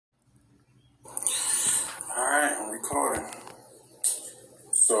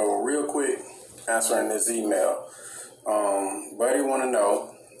answering this email. Buddy want to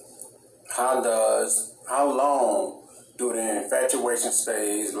know how long do the infatuation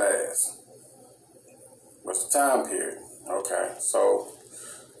stage last? What's the time period? Okay, so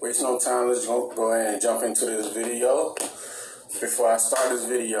waste no time. Let's go ahead and jump into this video. Before I start this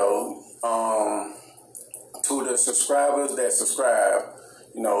video, to the subscribers that subscribe,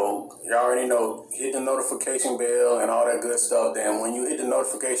 you already know, hit the notification bell and all that good stuff. Then when you hit the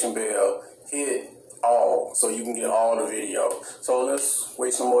notification bell, hit all so you can get all the video. So let's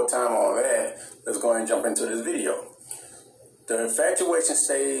waste no more time on that. Let's go ahead and jump into this video. The infatuation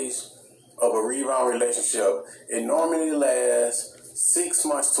stage of a rebound relationship, it normally lasts 6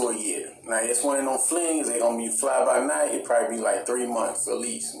 months to a year. Now, it's one of them flings. They're going to be fly by night. It probably be like 3 months at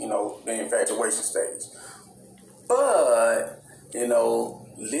least, the infatuation stage. But,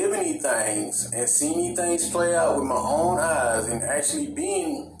 living these things and seeing these things play out with my own eyes and actually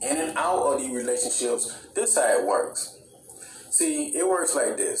being in and out of these relationships, this is how it works. See, it works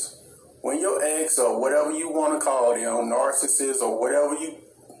like this. When your ex or whatever you want to call them, narcissist or whatever you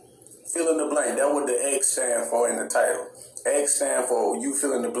fill in the blank, that's what the X stand for in the title. X stand for you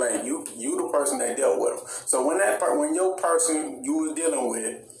fill in the blank. You the person that dealt with them. So when your person you was dealing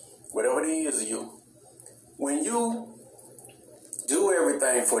with, whatever it is when you do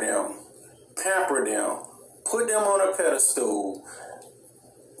everything for them, pamper them, put them on a pedestal,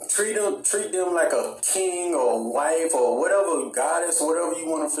 treat them like a king or wife or whatever, goddess, whatever you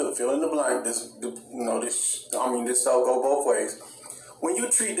want to fill in the blank. This stuff go both ways. When you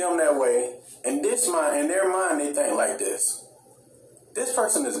treat them that way, in their mind, they think like this. This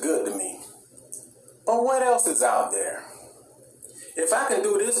person is good to me. But what else is out there? If I can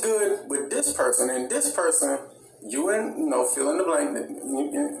do this good with this person and this person, fill in the blank,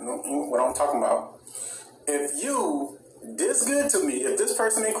 what I'm talking about. If you this good to me, if this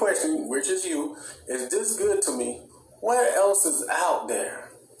person in question, which is you, is this good to me, what else is out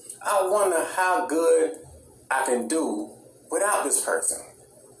there? I wonder how good I can do without this person.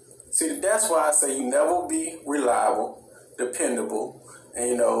 See, that's why I say you never be reliable, dependable,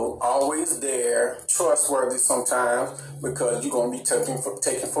 and always there, trustworthy sometimes, because you're gonna be taken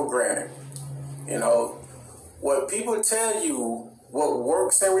for granted. What people tell you what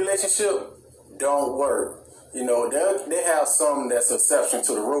works in relationship don't work. They have some that's exception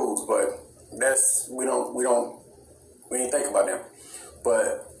to the rules, but we ain't think about them.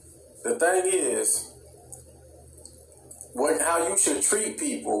 But the thing is, how you should treat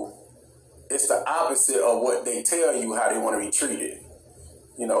people is the opposite of what they tell you how they want to be treated.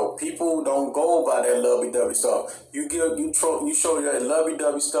 People don't go by that lovey-dovey stuff. You show that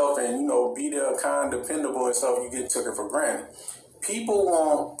lovey-dovey stuff and, be there kind, dependable and stuff, you get taken for granted. People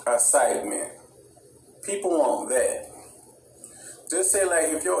want excitement. People want that. Just say, like,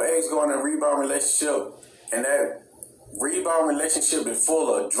 if your ex go in a rebound relationship and that rebound relationship is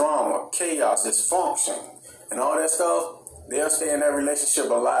full of drama, chaos, dysfunction, and all that stuff, they'll stay in that relationship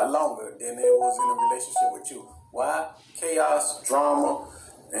a lot longer than they was in a relationship with you. Why? Chaos, drama,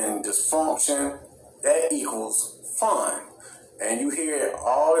 and dysfunction, that equals fun. And you hear it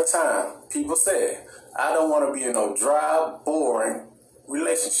all the time. People say, I don't want to be in no dry, boring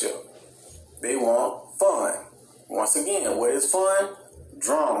relationship. They want fun. Once again, what is fun?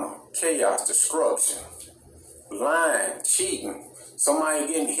 Drama, chaos, destruction, lying, cheating, somebody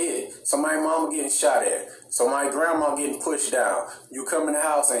getting hit, somebody mama getting shot at, somebody grandma getting pushed down. You come in the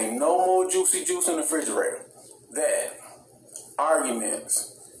house, ain't no more juicy juice in the refrigerator. That. Arguments.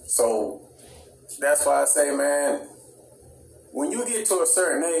 So that's why I say, man, when you get to a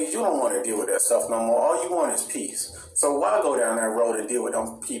certain age, you don't want to deal with that stuff no more. All you want is peace. So why go down that road and deal with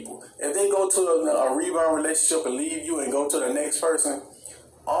them people? If they go to a rebound relationship and leave you and go to the next person,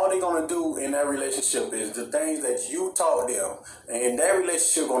 all they're going to do in that relationship is the things that you taught them. And that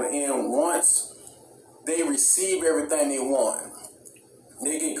relationship going to end once they receive everything they want.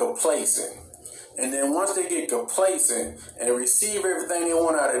 They get complacent. And then once they get complacent and receive everything they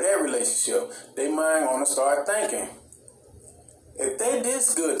want out of that relationship, their mind going to start thinking, if they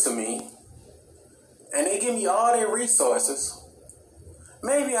this good to me and they give me all their resources,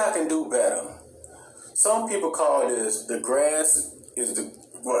 maybe I can do better. Some people call this the grass is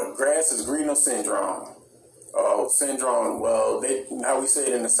greener syndrome. Well, how we say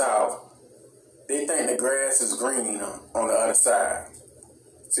it in the South, they think the grass is green on the other side.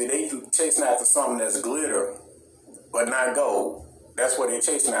 See, they chasing after something that's glitter, but not gold. That's what they're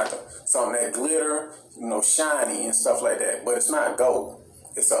chasing after. Something that glitter, shiny and stuff like that. But it's not gold.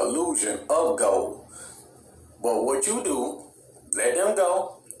 It's an illusion of gold. But what you do, let them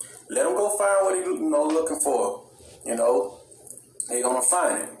go. Let them go find what they're looking for. They're going to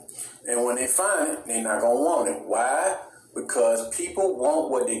find it. And when they find it, they're not going to want it. Why? Because people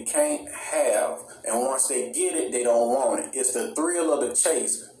want what they can't have. And once they get it, they don't want it. It's the thrill of the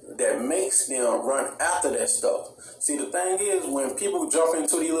chase that makes them run after that stuff. See, the thing is, when people jump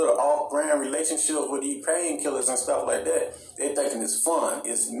into these little off-brand relationships with these painkillers and stuff like that, they're thinking it's fun,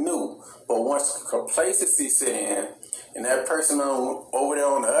 it's new. But once complacency set in, and that person over there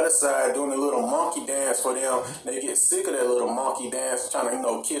on the other side doing a little monkey dance for them, they get sick of that little monkey dance, trying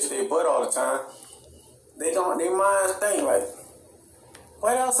to, kiss their butt all the time. Their minds think like,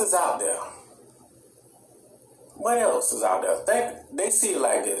 what else is out there? What else is out there? They see it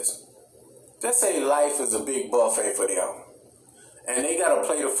like this. Just say life is a big buffet for them. And they got a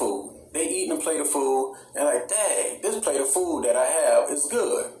plate of food. They eating a plate of food and like, dang, this plate of food that I have is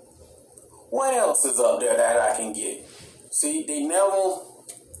good. What else is up there that I can get? See, they never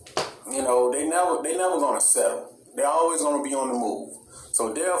gonna settle. They're always gonna be on the move.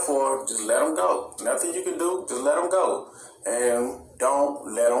 So therefore, just let them go. Nothing you can do, just let them go. And don't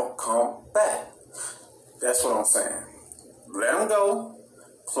let them come back. That's what I'm saying. Let them go.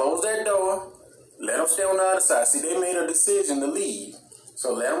 Close that door. Let them stay on the other side. See, they made a decision to leave.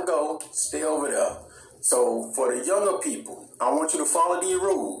 So let them go. Stay over there. So for the younger people, I want you to follow these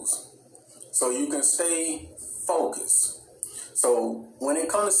rules so you can stay focused. So when it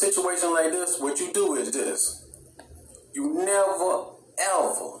comes to situations like this, what you do is this. You never,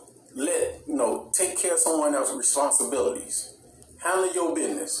 ever take care of someone else's responsibilities. Handle your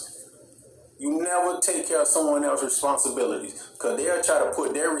business. You never take care of someone else's responsibilities because they'll try to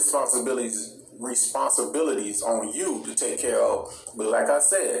put their responsibilities on you to take care of. But like I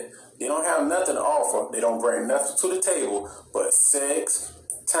said, they don't have nothing to offer. They don't bring nothing to the table but sex,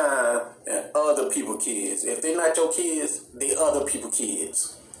 time, and other people's kids. If they're not your kids, they other people's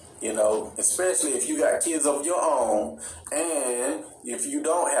kids. Especially if you got kids of your own, and if you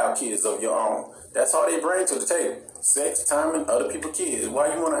don't have kids of your own. That's all they bring to the table. Sex, time, and other people's kids.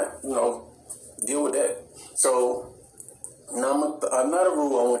 Why you want to, deal with that? So, another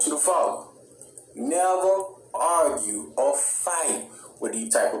rule I want you to follow. Never argue or fight with these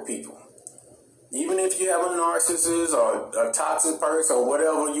type of people. Even if you have a narcissist or a toxic person or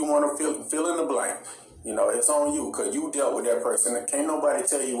whatever you want to fill in the blank. It's on you because you dealt with that person. And can't nobody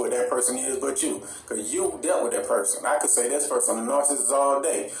tell you what that person is but you because you dealt with that person. I could say this person a narcissist all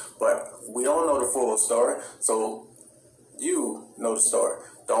day, but we don't know the full story. So you know the story.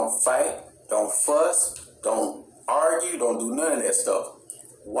 Don't fight. Don't fuss. Don't argue. Don't do none of that stuff.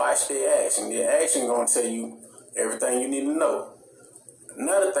 Watch their action. Their action going to tell you everything you need to know.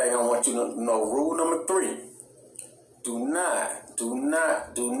 Another thing I want you to know, rule number 3. Do not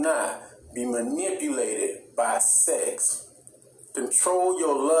be manipulated by sex. Control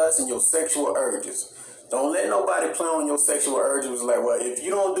your lust and your sexual urges. Don't let nobody play on your sexual urges like, well, if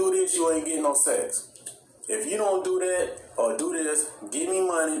you don't do this, you ain't getting no sex. If you don't do that or do this, give me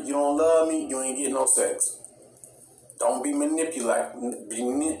money, you don't love me, you ain't getting no sex. Don't be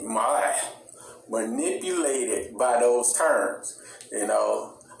manipulated by those terms.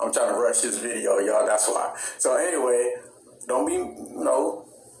 I'm trying to rush this video, y'all, that's why. So anyway, don't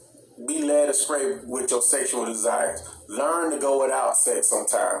be led astray with your sexual desires. Learn to go without sex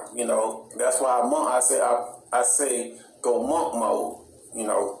sometimes. That's why I say go monk mode.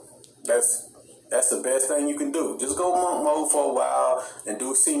 That's the best thing you can do. Just go monk mode for a while and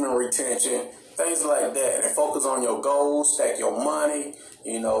do semen retention, things like that, and focus on your goals, stack your money,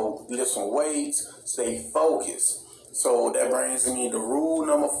 lift some weights, stay focused. So that brings me to rule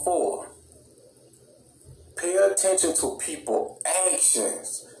number 4. Pay attention to people's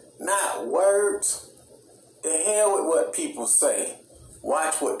actions, not words. The hell with what people say.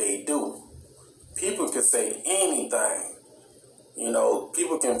 Watch what they do. People can say anything.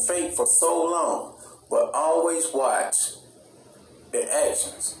 People can fake for so long, but always watch their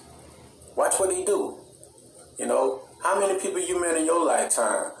actions. Watch what they do. How many people you met in your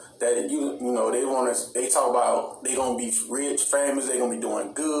lifetime that they talk about they gonna be rich, famous, they gonna be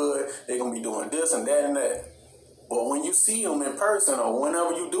doing good, they gonna be doing this and that and that. But when you see them in person or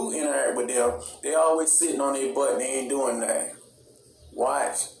whenever you do interact with them, they always sitting on their butt and they ain't doing nothing.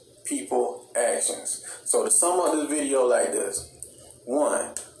 Watch people actions. So to sum up this video like this: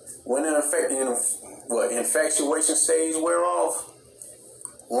 1, when the infatuation stage wear off,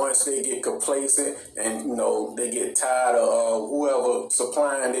 once they get complacent and they get tired of whoever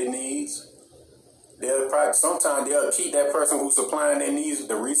supplying their needs, sometimes they'll keep that person who's supplying their needs,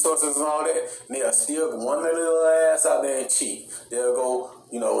 the resources and all that, and they'll still one little ass out there and cheat. They'll go,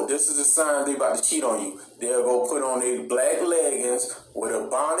 this is a sign they about to cheat on you. They'll go put on their black leggings with a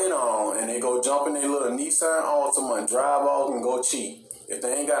bonnet on, and they go jump in their little Nissan Altima and drive off and go cheat. If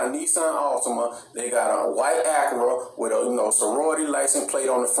they ain't got a Nissan Altima, they got a white Acura with a sorority license plate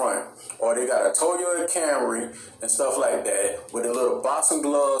on the front, or they got a Toyota Camry and stuff like that with a little boxing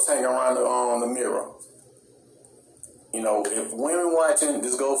gloves hanging around the mirror. If women watching,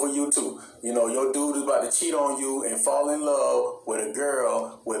 this go for you too. Your dude is about to cheat on you and fall in love with a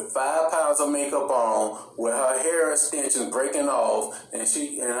girl with 5 pounds of makeup on, with her hair extensions breaking off, and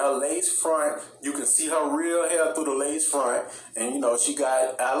her lace front, you can see her real hair through the lace front, and she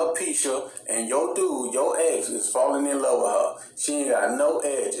got alopecia, and your dude, your ex, is falling in love with her. She ain't got no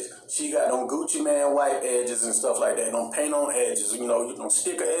edges. She got them Gucci Man white edges and stuff like that. Don't paint on edges. Don't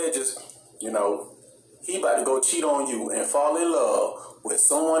sticker edges. He about to go cheat on you and fall in love with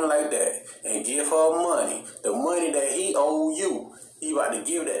someone like that and give her money. The money that he owe you, he about to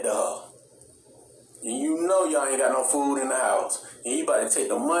give that to her. And y'all ain't got no food in the house. And he about to take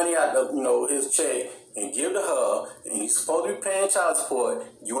the money out of, his check and give to her. And he's supposed to be paying child support.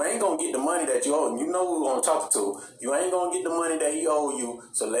 You ain't going to get the money that you owe him. You know who we're going to talk to. You ain't going to get the money that he owe you.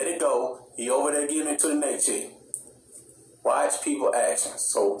 So let it go. He over there giving it to the next chick. Watch people actions.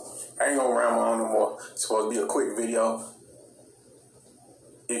 So I ain't gonna ramble on no more. It's supposed to be a quick video.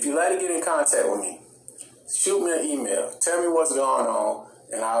 If you like to get in contact with me, shoot me an email. Tell me what's going on,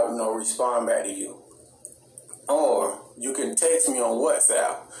 and I'll respond back to you. Or you can text me on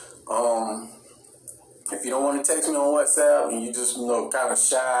WhatsApp. If you don't want to text me on WhatsApp and you just kind of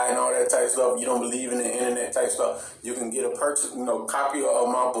shy and all that type of stuff, you don't believe in the internet type stuff, you can get a copy of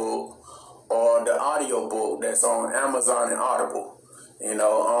my book or the audio book that's on Amazon and Audible.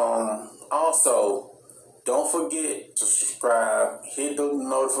 Also, don't forget to subscribe, hit the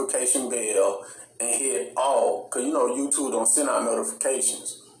notification bell, and hit all, because YouTube don't send out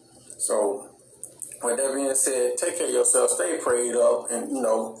notifications. So, with that being said, take care of yourself, stay prayed up, and,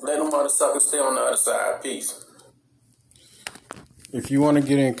 let them other suckers stay on the other side. Peace. If you want to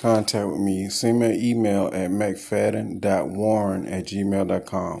get in contact with me, send me an email at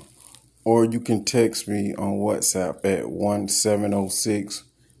mcfadden.warren@gmail.com. Or you can text me on WhatsApp at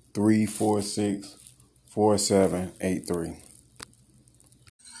 1-706-346-4783.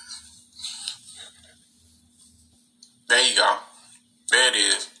 There you go. There it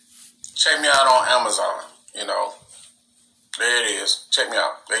is. Check me out on Amazon. There it is. Check me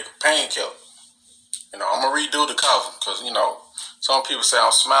out. Painkiller. I'm going to redo the cover because, some people say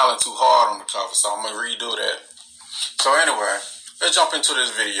I'm smiling too hard on the cover, so I'm going to redo that. So anyway, let's jump into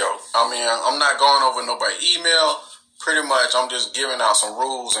this video. I'm not going over nobody's email. Pretty much, I'm just giving out some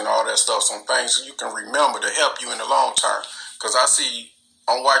rules and all that stuff, some things so you can remember to help you in the long term. Because I'm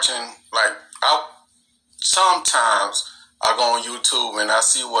watching, sometimes I go on YouTube and I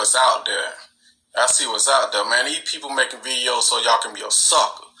see what's out there. Man. These people making videos so y'all can be a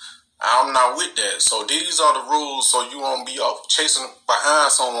sucker. I'm not with that. So these are the rules so you won't be chasing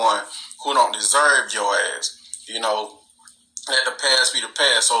behind someone who don't deserve your ass. Let the past be the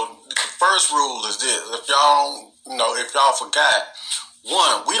past. So the first rule is this. If y'all forgot,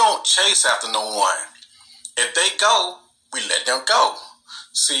 one, we don't chase after no one. If they go, we let them go.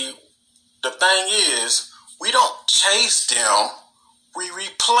 See, the thing is, we don't chase them, we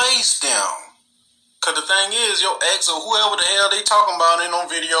replace them. Because the thing is, your ex or whoever the hell they talking about in them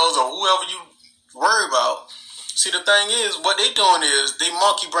videos or whoever you worry about, see, the thing is, what they doing is they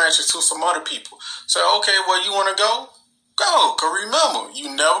monkey branches to some other people. Say, okay, well, you want to go? Go. Because remember,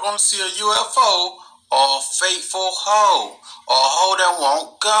 you never going to see a UFO or a faithful hoe or a hoe that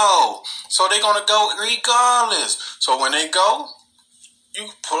won't go. So they're going to go regardless. So when they go, you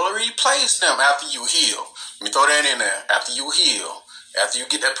replace them after you heal. Let me throw that in there. After you heal. After you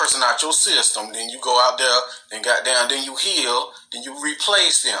get that person out your system, then you go out there, then you heal, then you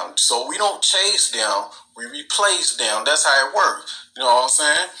replace them. So we don't chase them, we replace them. That's how it works. You know what I'm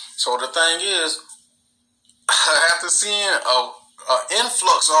saying? So the thing is, after seeing an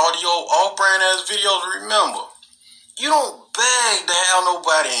influx of all the old brand ass videos, remember, you don't beg to have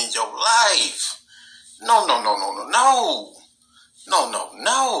nobody in your life. No.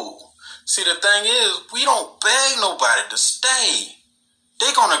 See, the thing is, we don't beg nobody to stay.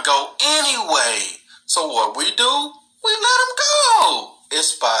 They're going to go anyway. So what we do, we let them go.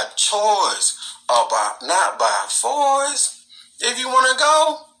 It's by choice or not by force. If you want to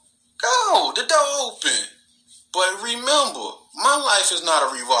go, the door open. But remember, my life is not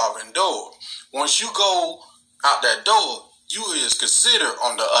a revolving door. Once you go out that door, you is considered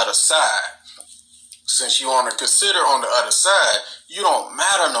on the other side. Since you want to consider on the other side, you don't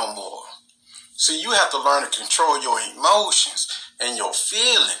matter no more. See, you have to learn to control your emotions and your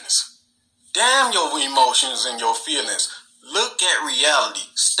feelings. Damn your emotions and your feelings. Look at reality.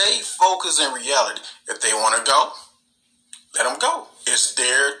 Stay focused in reality. If they want to go, let them go. it's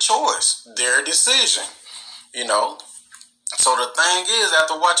their choice, their decision, you know. So the thing is,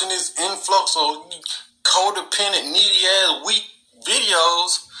 after watching this influx of codependent, needy ass, weak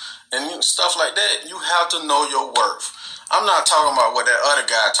videos and stuff like that, you have to know your worth. I'm not talking about what that other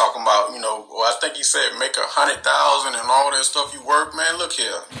guy talking about, you know. Well, I think he said make 100,000 and all that stuff you work. Man, look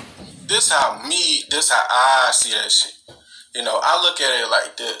here. This how I see that shit. You know, I look at it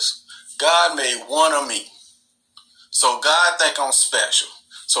like this. God made one of me. So God think I'm special.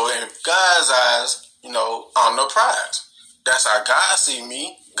 So in God's eyes, you know, I'm the prize. That's how God see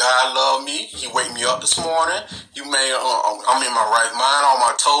me. God love me. He wake me up this morning. I'm in my right mind. All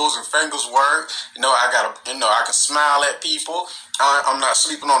my toes and fingers work. You know, I can smile at people. I'm not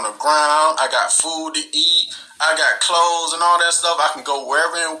sleeping on the ground. I got food to eat. I got clothes and all that stuff. I can go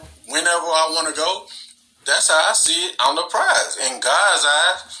wherever and whenever I want to go. That's how I see it. I'm the prize in God's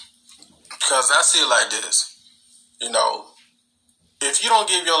eyes, because I see it like this. You know, if you don't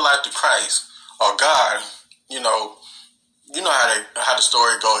give your life to Christ or God, you know how the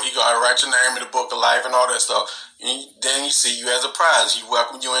story go. He gotta write your name in the book of life and all that stuff. And then he see you as a prize. He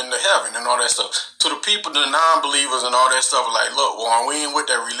welcome you into heaven and all that stuff. To the people, the non-believers and all that stuff, like, look, Warren, we ain't with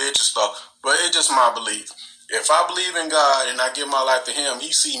that religious stuff, but it's just my belief. If I believe in God and I give my life to Him,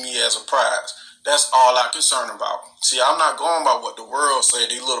 He see me as a prize. That's all I'm concerned about. See, I'm not going by what the world say.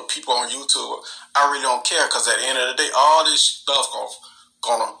 These little people on YouTube, I really don't care, because at the end of the day, all this stuff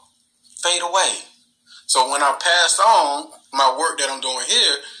gonna fade away. So when I passed on, my work that I'm doing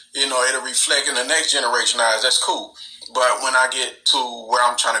here, you know, it'll reflect in the next generation eyes. That's cool. But when I get to where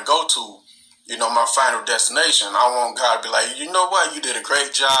I'm trying to go to, you know, my final destination, I want God to be like, you know what? You did a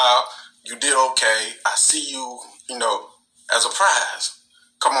great job. You did okay. I see you, you know, as a prize.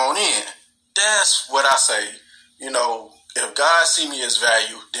 Come on in. That's what I say. You know, if God see me as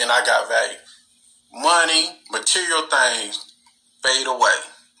value, then I got value. Money, material things fade away.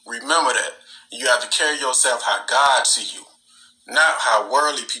 Remember that. You have to carry yourself how God see you, not how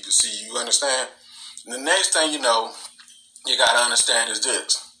worldly people see you. You understand? And the next thing you know, you got to understand is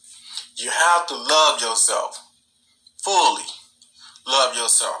this. You have to love yourself. Fully love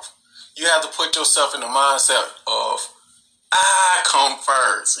yourself. You have to put yourself in the mindset of, I come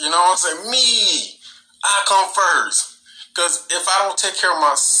first. You know what I'm saying? Me. I come first. Because if I don't take care of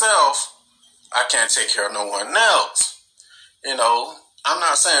myself, I can't take care of no one else. You know, I'm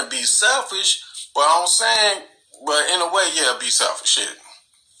not saying be selfish, but I'm saying, but in a way, yeah, be selfish. Shit.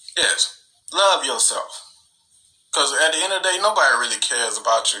 Yes. Love yourself. Because at the end of the day, nobody really cares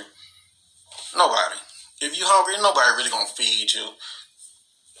about you. Nobody. If you're hungry, nobody really going to feed you.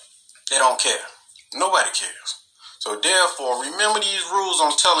 They don't care. Nobody cares. So therefore, remember these rules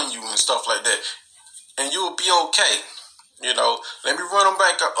I'm telling you and stuff like that, and you'll be okay. You know, let me run them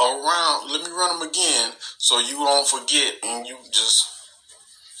back around. Let me run them again so you don't forget, and you just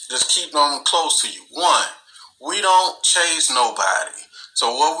keep them close to you. One, we don't chase nobody. So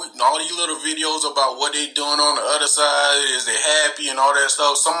all these little videos about what they doing on the other side, is they happy and all that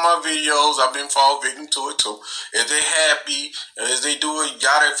stuff. Some of my videos, I've been fall victim to it too. If they happy, as they do it,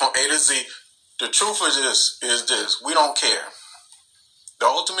 got it from A to Z. The truth is this. We don't care. The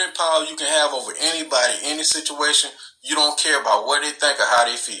ultimate power you can have over anybody, any situation, you don't care about what they think or how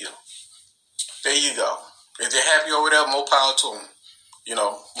they feel. There you go. If they're happy over there, more power to them. You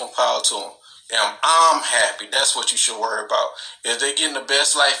know, more power to them. And I'm happy. That's what you should worry about. If they're getting the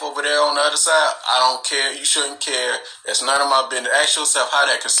best life over there on the other side, I don't care. You shouldn't care. It's none of my business. Ask yourself how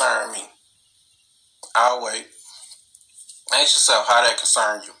that concern me. I'll wait. Ask yourself how that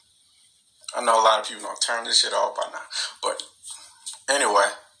concern you. I know a lot of people don't turn this shit off by now. But anyway,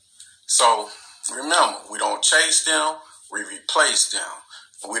 so remember, we don't chase them, we replace them.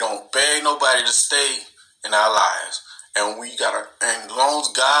 We don't beg nobody to stay in our lives. And and as long as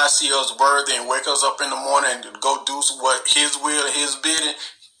God sees us worthy and wake us up in the morning and go do what His will and His bidding,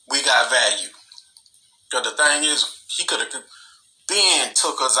 we got value. Because the thing is, He could have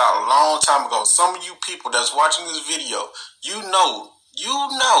took us out a long time ago. Some of you people that's watching this video, you know,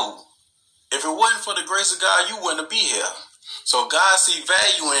 if it wasn't for the grace of God, you wouldn't be here. So God see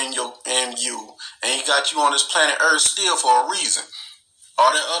value in you, and He got you on this planet Earth still for a reason.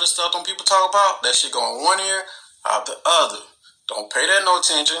 All that other stuff them people talk about, that shit going one ear out the other. Don't pay that no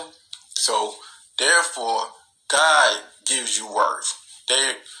attention. So therefore, God gives you worth.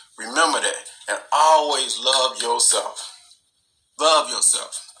 Remember that, and always love yourself. Love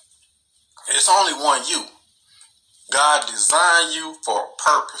yourself. It's only one you. God designed you for a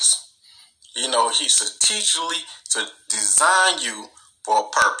purpose. You know, He strategically to design you for a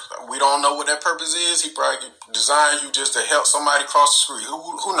purpose. We don't know what that purpose is. He probably designed you just to help somebody cross the street.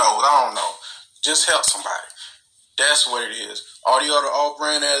 Who knows? I don't know. Just help somebody. That's what it is. All the other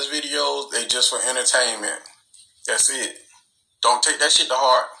off-brand ass videos, they just for entertainment. That's it. Don't take that shit to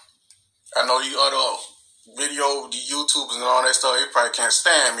heart. I know you other the YouTubers and all that stuff, they probably can't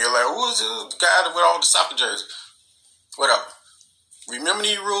stand me. You're like, who is this guy with all the soccer jerseys? Whatever. Remember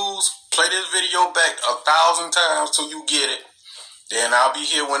these rules. Play this video back 1,000 times till you get it. Then I'll be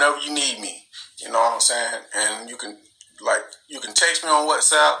here whenever you need me. You know what I'm saying? And you can text me on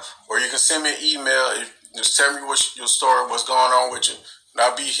WhatsApp, or you can send me an email. Just tell me what your story, what's going on with you, and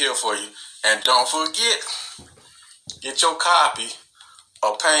I'll be here for you. And don't forget, get your copy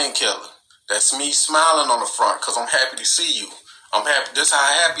of Painkiller. That's me smiling on the front because I'm happy to see you. I'm happy. This is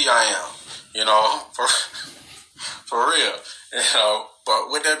how happy I am. You know, for real. You know. But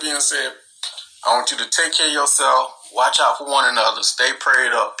with that being said, I want you to take care of yourself. Watch out for one another. Stay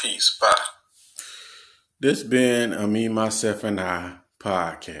prayed up. Peace. Bye. This been a Me, Myself, and I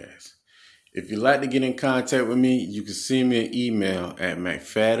podcast. If you'd like to get in contact with me, you can send me an email at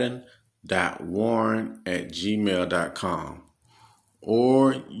mcfadden.warren@gmail.com.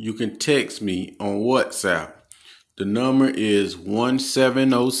 Or you can text me on WhatsApp. The number is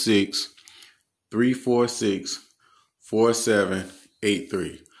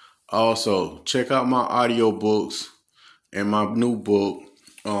 1706-346-4783. Also, check out my audiobooks and my new book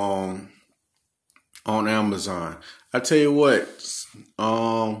on Amazon. I tell you what,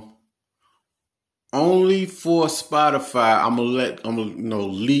 only for Spotify, I'm gonna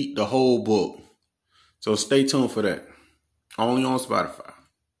leak the whole book. So stay tuned for that. Only on Spotify.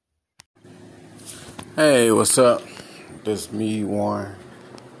 Hey, what's up? This is me, Warren,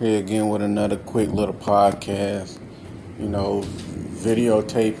 here again with another quick little podcast.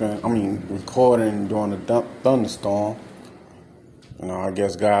 Recording during a thunderstorm. I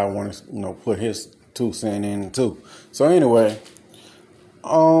guess God wants to, put his 2 cents in too. So anyway,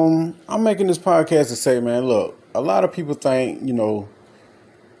 I'm making this podcast to say, man, look, a lot of people think,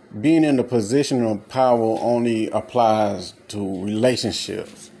 being in the position of power only applies to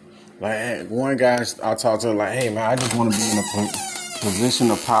relationships. Like one guy I talked to, like, hey man, I just want to be in a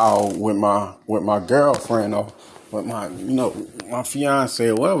position of power with my girlfriend or with my fiance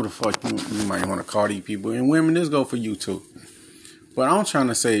or whatever the fuck you might want to call these people. And women, this go for you too. But I'm trying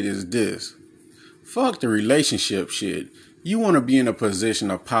to say is this: fuck the relationship shit. You want to be in a position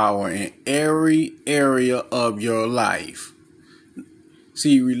of power in every area of your life.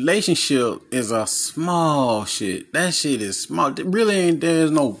 See, relationship is a small shit. That shit is small.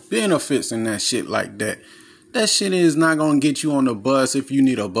 There's no benefits in that shit like that. That shit is not going to get you on the bus if you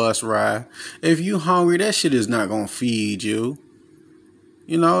need a bus ride. If you hungry, that shit is not going to feed you.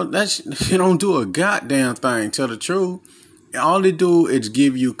 That don't do a goddamn thing, tell the truth. All it do is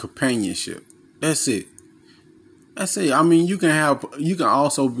give you companionship. That's it. I mean, you can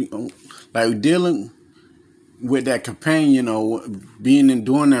also be like dealing with that companion or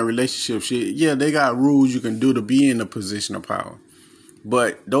doing that relationship shit. Yeah, they got rules you can do to be in a position of power.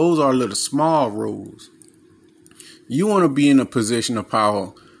 But those are little small rules. You want to be in a position of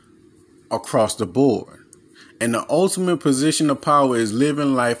power across the board. And the ultimate position of power is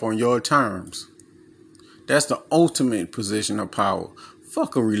living life on your terms. That's the ultimate position of power.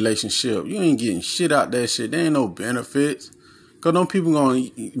 Fuck a relationship. You ain't getting shit out that shit. There ain't no benefits. Because them people going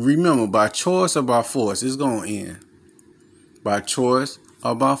to remember, by choice or by force, it's going to end. By choice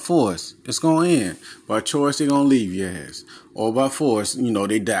or by force, it's going to end. By choice, they're going to leave your ass. Or by force,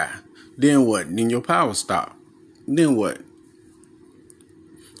 they die. Then what? Then your power stop. Then what?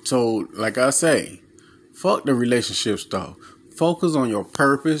 So, like I say, fuck the relationship stuff. Focus on your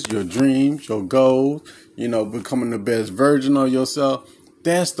purpose, your dreams, your goals, becoming the best version of yourself.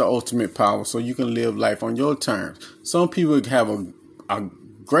 That's the ultimate power, so you can live life on your terms. Some people have a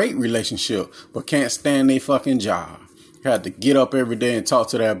great relationship, but can't stand their fucking job. You have to get up every day and talk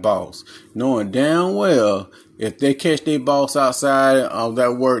to that boss, knowing damn well if they catch their boss outside of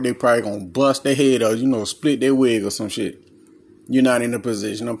that work, they probably gonna bust their head or, split their wig or some shit. You're not in a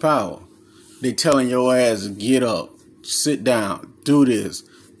position of power. They telling your ass to get up, sit down, do this,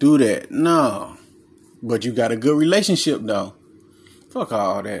 do that. No. But you got a good relationship though. Fuck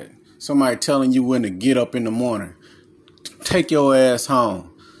all that. Somebody telling you when to get up in the morning. Take your ass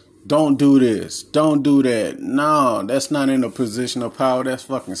home. Don't do this. Don't do that. No, that's not in a position of power. That's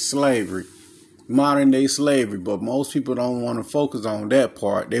fucking slavery. Modern day slavery. But most people don't want to focus on that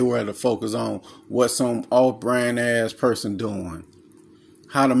part. They rather focus on what some off-brand ass person doing.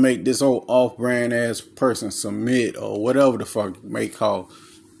 How to make this old off-brand ass person submit or whatever the fuck you may call.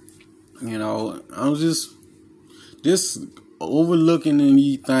 I'm just overlooking in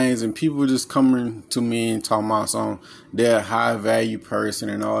these things, and people just coming to me and talking about they're a high value person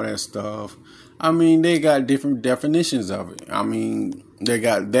and all that stuff. I mean, they got different definitions of it. I mean, they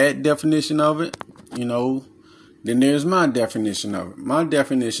got that definition of it, Then there's my definition of it. My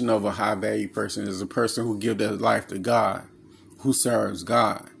definition of a high value person is a person who gives their life to God, who serves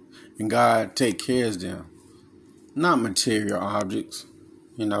God, and God take care of them. Not material objects,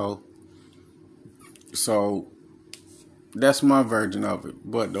 So that's my version of it.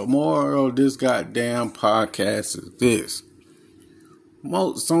 But the moral of this goddamn podcast is this.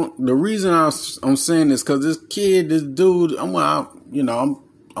 The reason I'm saying this because this dude, I'm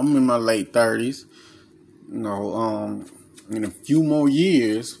in my late 30s. In a few more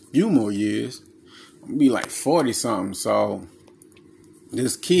years, I'll be like 40 something. So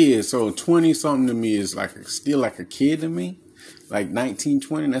this kid, 20 something to me is still like a kid to me. Like 19,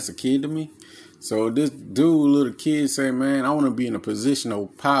 20, that's a kid to me. So this little kid say, man, I want to be in a position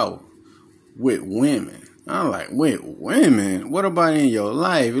of power with women. I'm like, with women? What about in your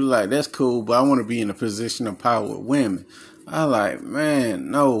life? It's like, that's cool, but I want to be in a position of power with women. I like,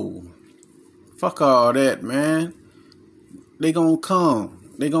 man, no. Fuck all that, man. They gonna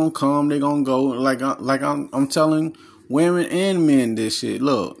come. They gonna go. Like I'm telling women and men this shit.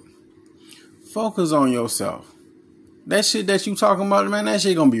 Look, focus on yourself. That shit that you talking about, man, that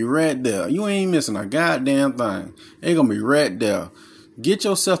shit gonna be right there. You ain't missing a goddamn thing. It gonna be right there. Get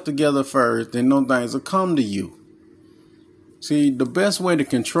yourself together first, then those things will come to you. See, the best way to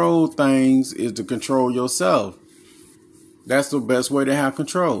control things is to control yourself. That's the best way to have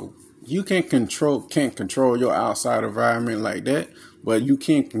control. You can't control your outside environment like that, but you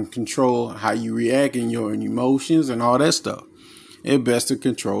can control how you react in your emotions and all that stuff. It's best to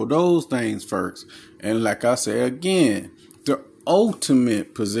control those things first. And like I said again, the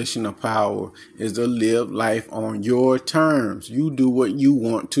ultimate position of power is to live life on your terms. You do what you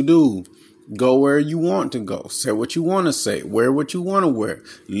want to do. Go where you want to go. Say what you want to say. Wear what you want to wear.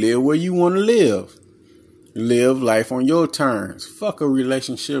 Live where you want to live. Live life on your terms. Fuck a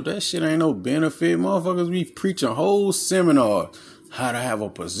relationship. That shit ain't no benefit. Motherfuckers be preaching whole seminars how to have a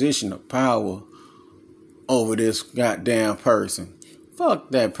position of power over this goddamn person.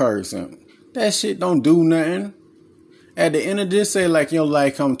 Fuck that person. That shit don't do nothing. At the end of this, say like your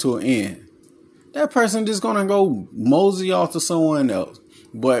life come to an end. That person just gonna go mosey off to someone else.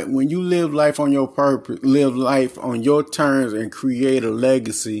 But when you live life on your purpose, live life on your terms and create a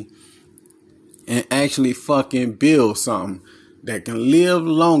legacy and actually fucking build something that can live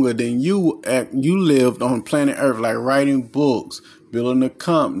longer than you lived on planet Earth, like writing books, building a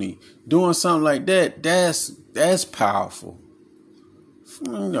company, doing something like that, that's powerful.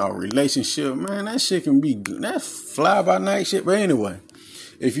 Relationship, man, that shit can be good. That fly by night shit. But anyway,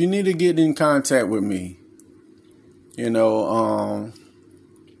 if you need to get in contact with me, you can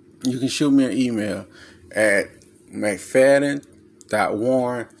shoot me an email at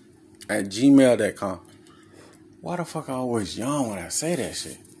mcfadden.warren@gmail.com. Why the fuck I always yawn when I say that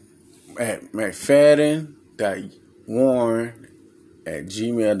shit? At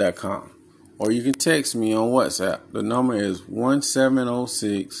mcfadden.warren@gmail.com. Or you can text me on WhatsApp. The number is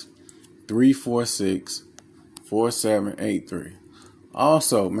 1706-346-4783.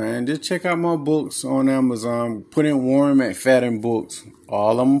 Also, man, just check out my books on Amazon. Put in Warren McFadden books.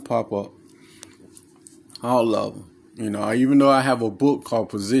 All of them pop up. All of them. Even though I have a book called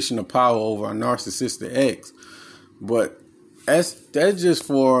Position of Power Over a Narcissistic Ex. But that's just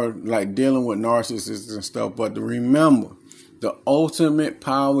for like dealing with narcissists and stuff. But to remember, the ultimate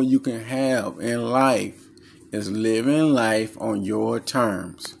power you can have in life is living life on your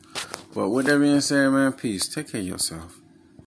terms. But with that being said, man, peace. Take care of yourself.